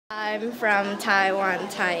I'm from Taiwan,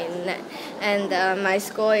 Tainan, and my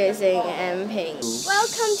school is in Anping.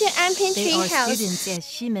 Welcome to Anping They are Treehouse. students at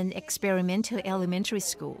Ximen Experimental Elementary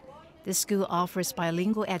School. The school offers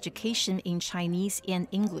bilingual education in Chinese and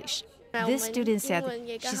English. This student said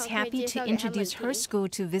she's happy to introduce her school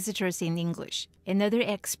to visitors in English. Another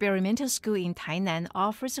experimental school in Tainan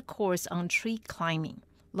offers a course on tree climbing.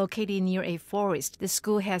 Located near a forest, the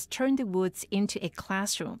school has turned the woods into a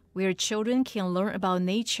classroom where children can learn about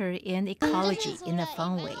nature and ecology in a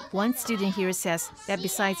fun way. One student here says that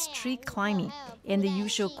besides tree climbing and the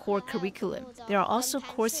usual core curriculum, there are also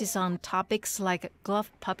courses on topics like glove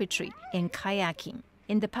puppetry and kayaking.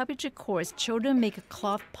 In the puppetry course, children make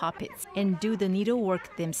cloth puppets and do the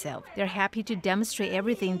needlework themselves. They're happy to demonstrate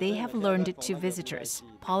everything they have learned to visitors.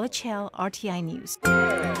 Paula Chow, RTI News.